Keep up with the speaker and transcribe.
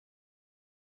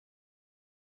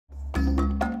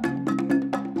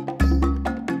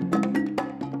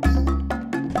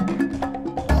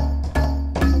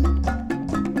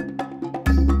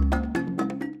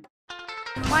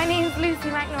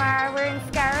McNamara. We're in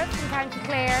Scariff in County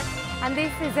Clare, and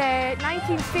this is a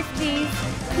 1950s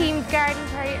themed garden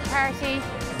party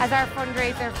as our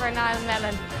fundraiser for Niall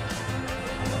Mellon.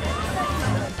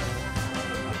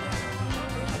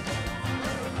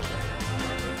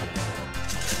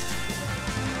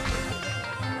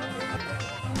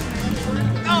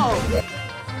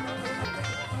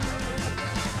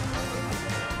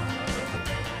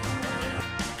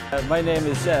 My name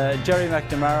is Jerry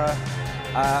McNamara.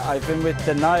 I've been with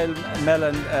the Niall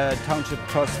Mellon Township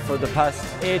Trust for the past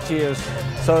 8 years.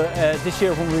 So this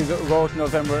year, when we go out in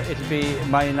November, it'll be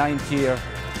my 9th year.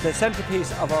 The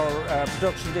centrepiece of our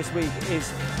production this week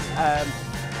is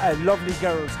a lovely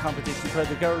girls competition where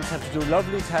the girls have to do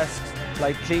lovely tasks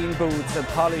like clean boots and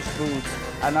polish boots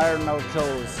and iron out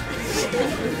clothes.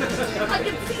 I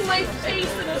can see my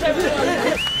face in it,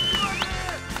 everyone.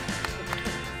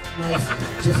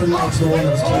 Different lights for one of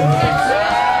us too.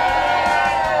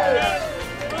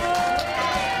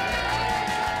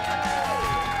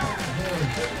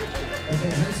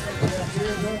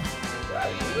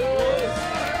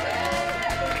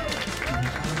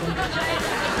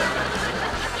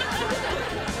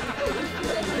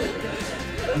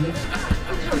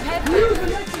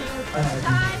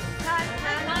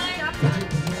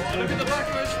 Look at the back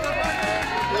of it.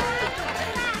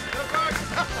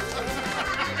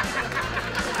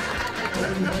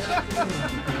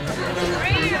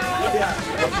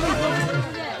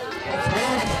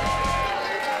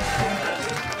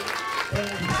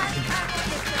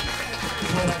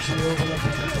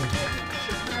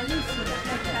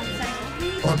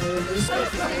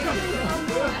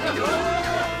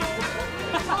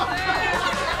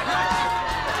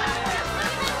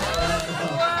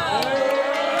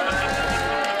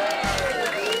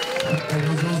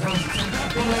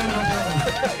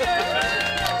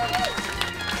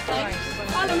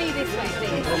 Follow me this way,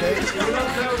 please.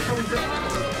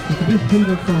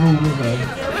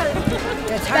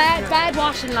 Bad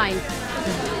washing line.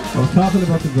 I was talking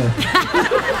about the dress.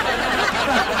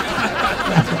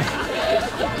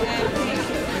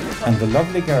 And the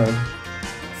lovely girl,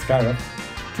 Scariff,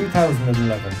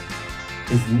 2011,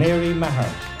 is Mary Maher.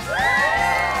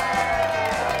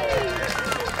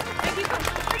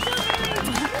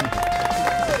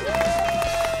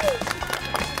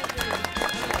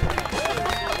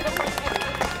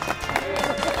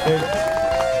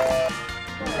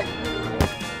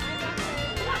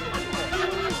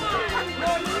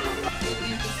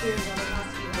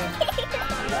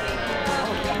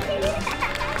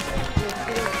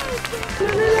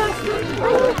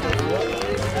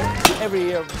 Every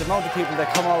year, the amount of people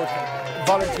that come out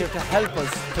volunteer to help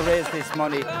us to raise this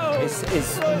money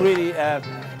is really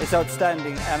it's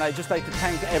outstanding, and I'd just like to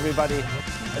thank everybody.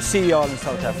 See you all in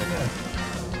South Africa.